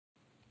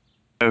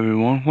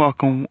Everyone,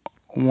 welcome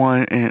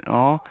one and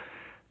all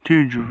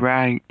to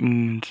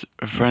Dragon's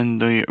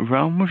Friendly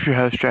Realm with your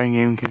host,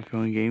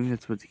 Dragongaming-KFG.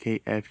 That's what the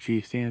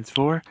KFG stands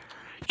for,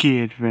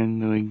 Kid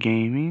Friendly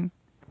Gaming.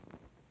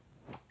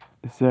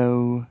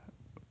 So,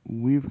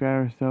 we've got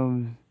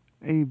ourselves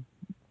a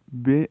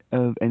bit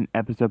of an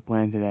episode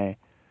planned today.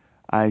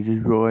 I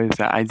just realized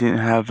that I didn't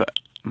have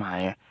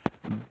my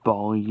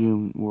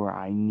volume where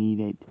I need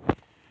it,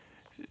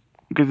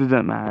 because it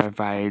doesn't matter if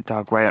I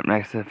talk right up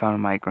next to the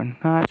phone mic or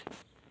not.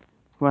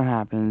 What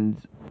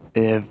happens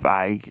if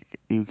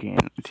you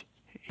can't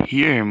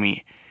hear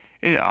me?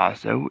 It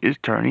also is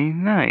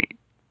turning night.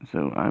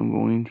 So I'm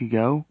going to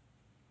go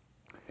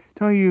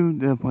tell you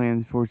the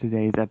plans for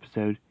today's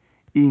episode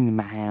in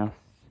my house.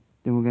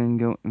 Then we're going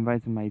to go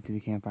invite somebody to the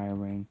campfire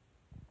ring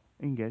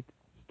and get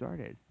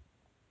started.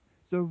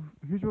 So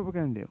here's what we're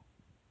going to do.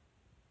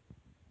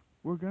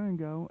 We're going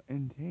to go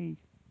and take,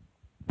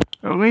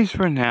 at least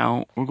for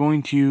now, we're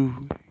going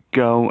to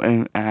go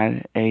and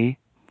add a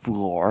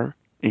floor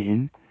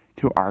in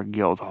to our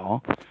guild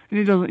hall, and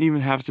it doesn't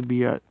even have to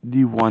be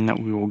the one that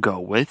we will go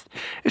with.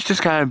 It's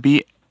just gotta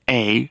be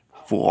a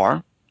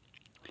floor.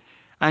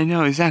 I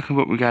know exactly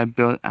what we gotta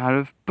build out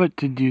of, but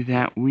to do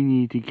that we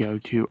need to go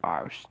to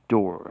our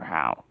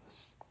storehouse.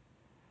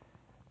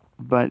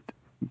 But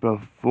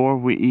before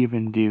we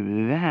even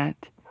do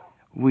that,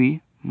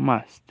 we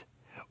must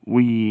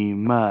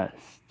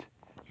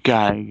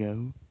gotta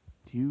go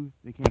to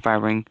the campfire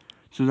ring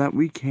so that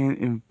we can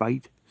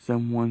invite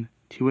someone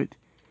to it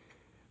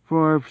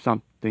for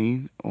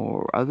something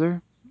or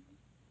other,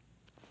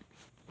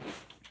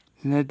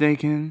 so that they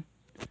can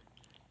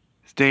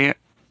stay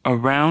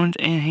around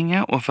and hang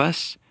out with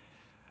us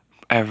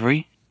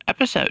every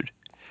episode.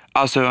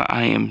 Also,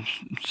 I am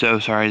so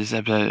sorry this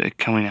episode is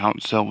coming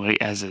out so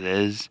late as it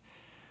is.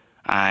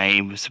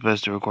 I was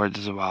supposed to record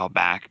this a while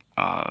back,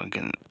 a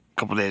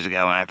couple days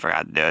ago, and I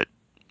forgot to do it.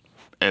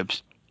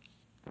 Oops.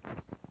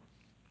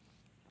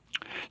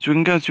 So we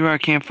can go through our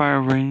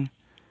campfire ring.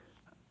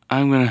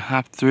 I'm going to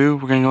hop through.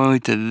 We're going to go only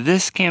to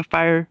this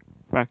campfire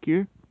back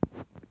here.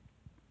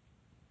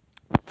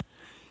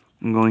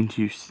 I'm going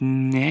to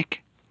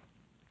sneak.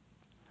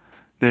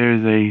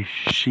 There's a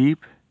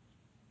sheep.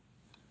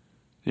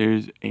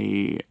 There's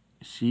a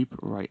sheep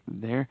right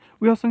there.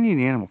 We also need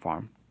an animal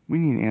farm.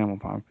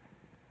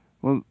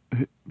 Well,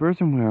 the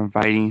person we're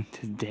inviting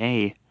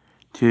today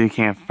to the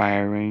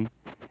campfire ring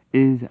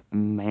is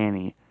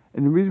Manny.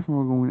 And the reason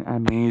for we're going to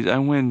add Manny is I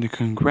wanted to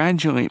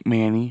congratulate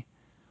Manny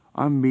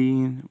on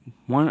being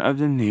one of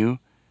the new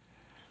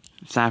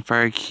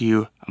Sapphire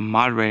Q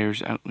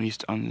moderators, at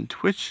least on the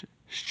Twitch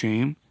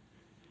stream.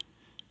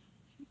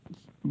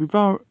 We've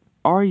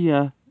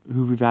Arya,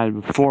 who we've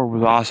added before,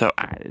 was also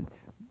added,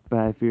 but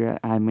I figured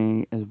I'd add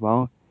Manny as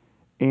well.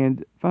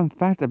 And fun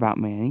fact about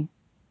Manny,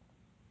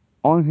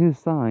 on his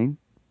sign,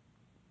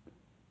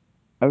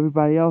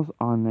 everybody else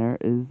on there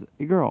is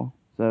a girl.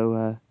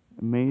 So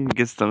Manny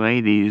gets the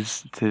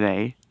ladies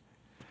today.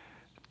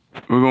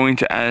 We're going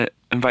to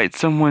invite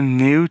someone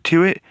new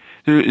to it.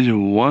 There is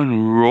one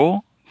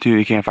rule to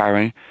the campfire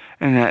ring,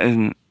 and that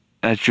is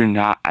that you're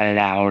not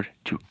allowed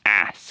to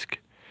ask.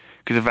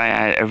 Because if I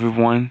add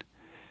everyone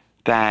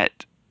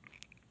that,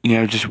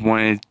 just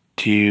wanted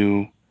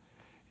to,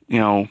 be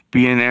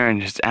in there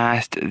and just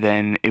asked,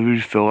 then it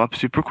would fill up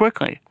super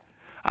quickly.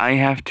 I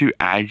have to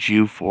add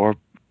you for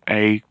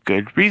a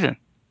good reason.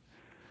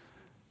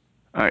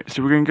 Alright,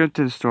 so we're going to go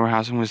to the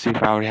storehouse. I'm going to see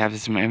if I already have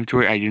this in my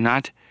inventory. I do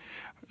not.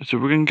 So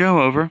we're going to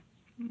go over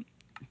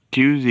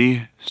to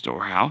the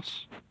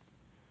storehouse.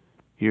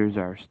 Here's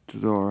our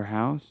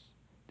storehouse.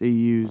 They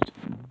used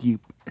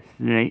deep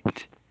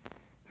slate.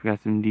 We've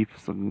got some deep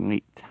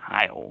slate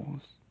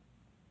tiles,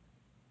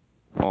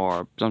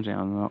 or something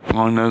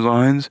along those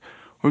lines.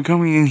 We're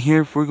coming in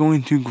here. We're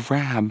going to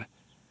grab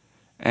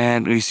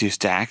at least 2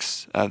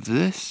 stacks of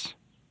this.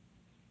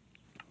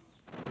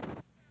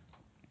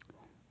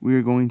 We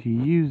are going to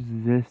use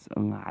this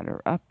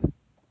ladder up.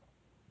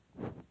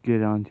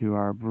 Get onto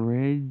our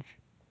bridge.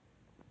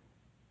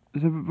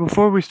 So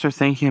before we start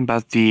thinking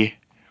about the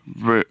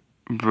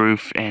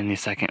roof and the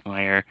second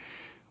layer,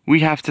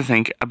 we have to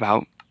think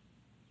about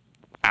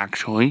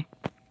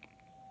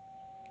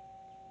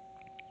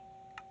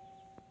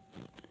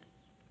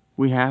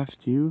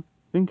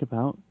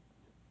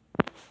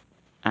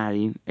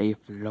adding a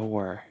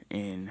floor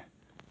in.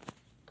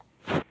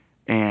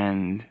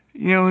 And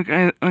like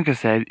I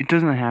said, it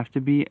doesn't have to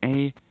be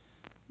a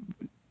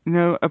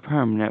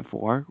permanent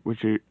floor,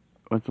 which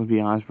let's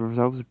be honest with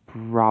ourselves, it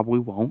probably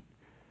won't,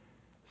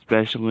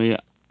 especially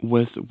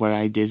with what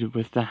I did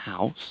with the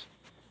house.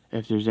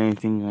 If there's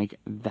anything like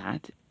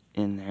that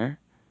in there,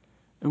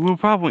 we'll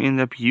probably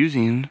end up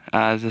using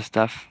the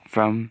stuff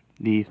from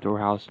the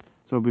storehouse,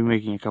 so we'll be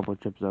making a couple of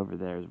trips over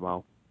there as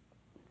well.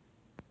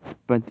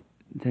 But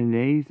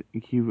today's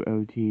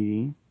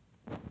QOTD,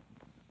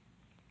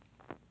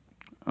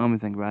 let me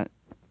think about it.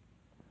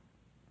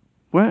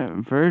 What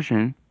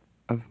version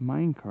of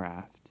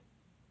Minecraft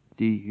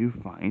do you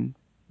find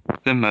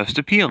the most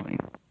appealing?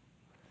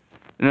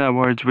 In other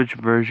words, which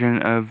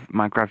version of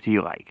Minecraft do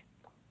you like?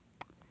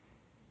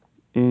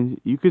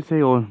 And you could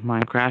say old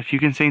Minecraft, you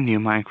can say new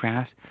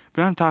Minecraft,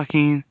 but I'm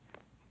talking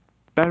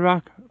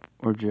Bedrock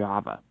or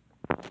Java.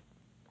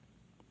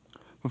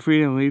 Feel free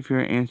to leave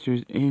your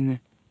answers in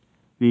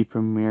the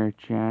Premiere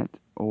chat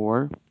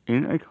or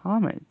in a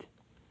comment.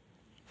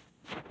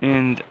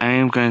 And I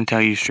am going to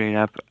tell you straight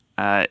up,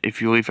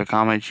 if you leave a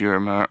comment, you're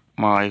more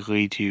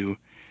likely to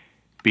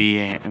be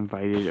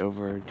invited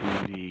over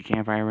to the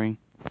campfire ring.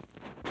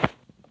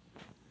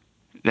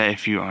 That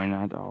if you are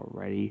not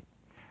already.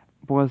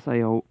 Plus,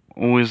 I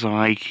always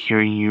like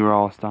hearing your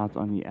all's thoughts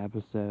on the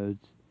episodes.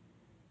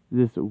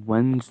 This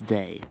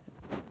Wednesday,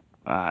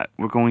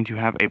 we're going to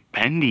have a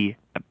Bendy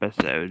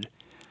episode.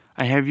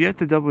 I have yet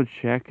to double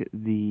check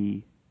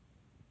the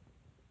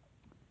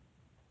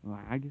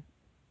lag.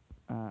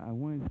 I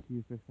wanted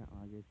to fix that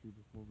lag issue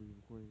before we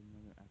recorded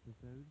another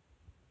episode.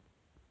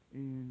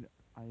 And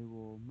I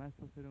will mess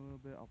with it a little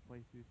bit. I'll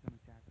play through some of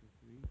chapter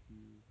 3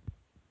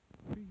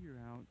 to figure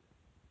out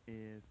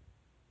if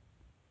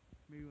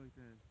maybe like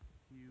a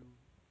few.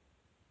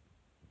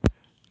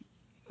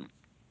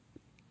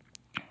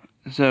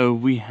 So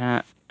we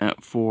have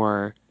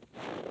for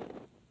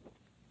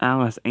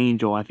Alice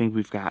Angel, I think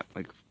we've got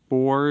like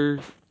 4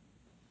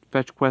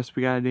 fetch quests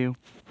we gotta do.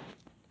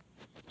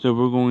 So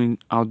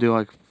I'll do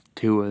like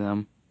 2 of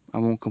them. I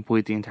won't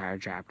complete the entire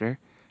chapter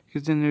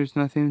because then there's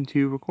nothing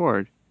to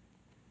record.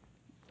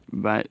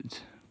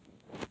 But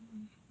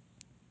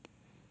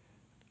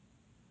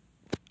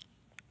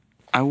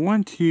I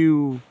want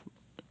to,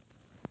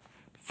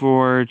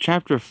 for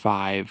chapter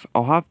 5,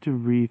 I'll have to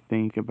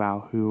rethink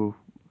about who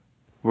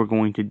we're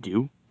going to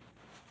do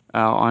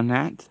on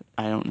that.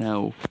 I don't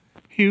know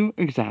who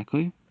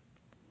exactly.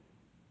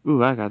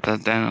 Ooh, I got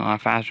that done a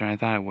lot faster than I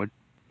thought I would.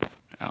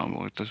 I'll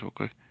look this real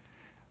quick.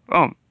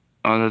 Oh,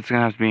 that's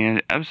gonna have to be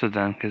an episode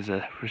then, because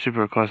we're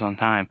super close on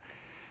time.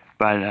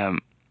 But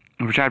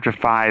for chapter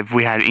 5,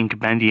 we had Ink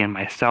Bendy and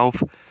myself,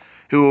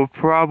 who will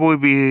probably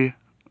be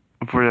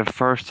for the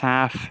first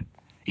half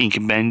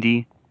Ink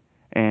Bendy,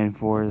 and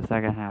for the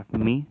second half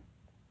me.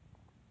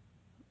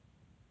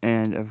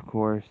 And of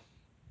course,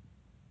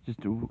 just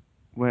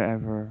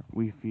whatever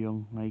we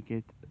feel like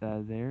it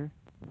there.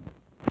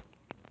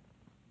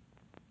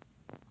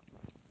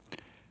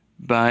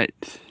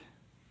 But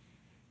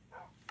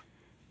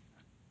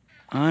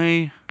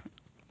I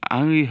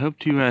hope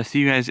to see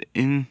you guys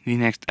in the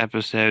next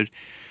episode.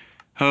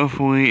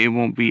 Hopefully it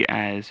won't be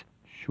as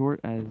short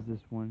as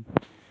this one.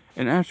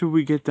 And after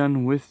we get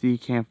done with the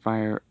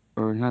campfire,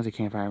 or not the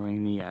campfire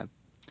ring, the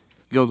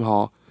guild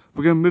hall,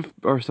 we're going to move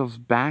ourselves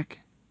back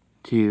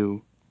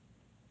to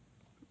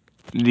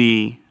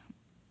the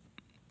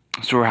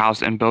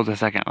storehouse and build a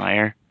second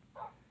layer.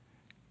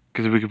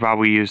 Because we could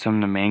probably use some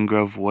of the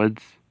mangrove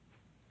woods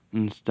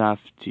and stuff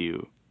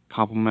to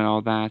complement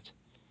all that.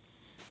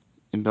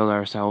 And build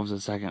ourselves a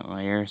second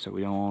layer so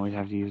we don't always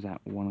have to use that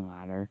one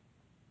ladder.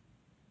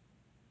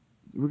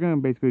 We're going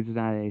to basically just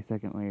add a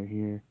second layer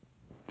here.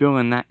 Fill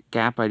in that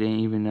gap I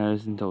didn't even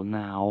notice until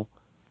now.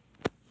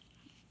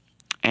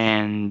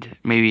 And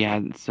maybe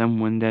add some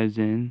windows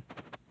in.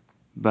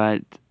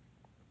 But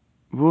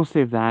we'll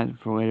save that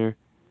for later.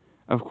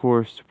 Of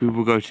course, we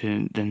will go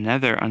to the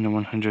Nether on the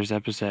 100th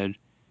episode.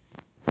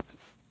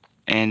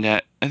 And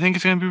I think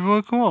it's going to be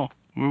really cool.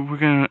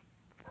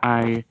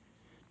 I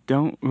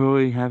don't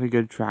really have a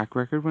good track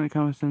record when it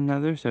comes to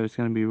Nether, so it's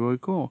going to be really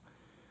cool.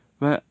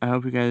 But I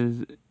hope you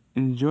guys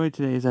enjoyed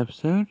today's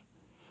episode.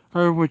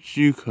 Or what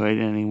you could,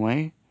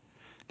 anyway.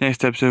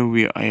 Next episode will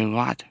be a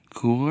lot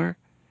cooler.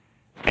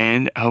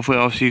 And hopefully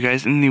I'll see you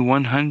guys in the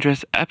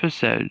 100th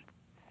episode.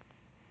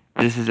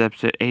 This is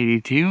episode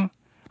 82.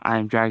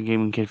 I'm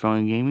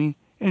Dragongaming-KFG,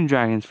 and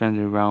Dragons Friends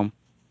of the Realm,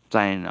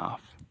 signing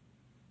off.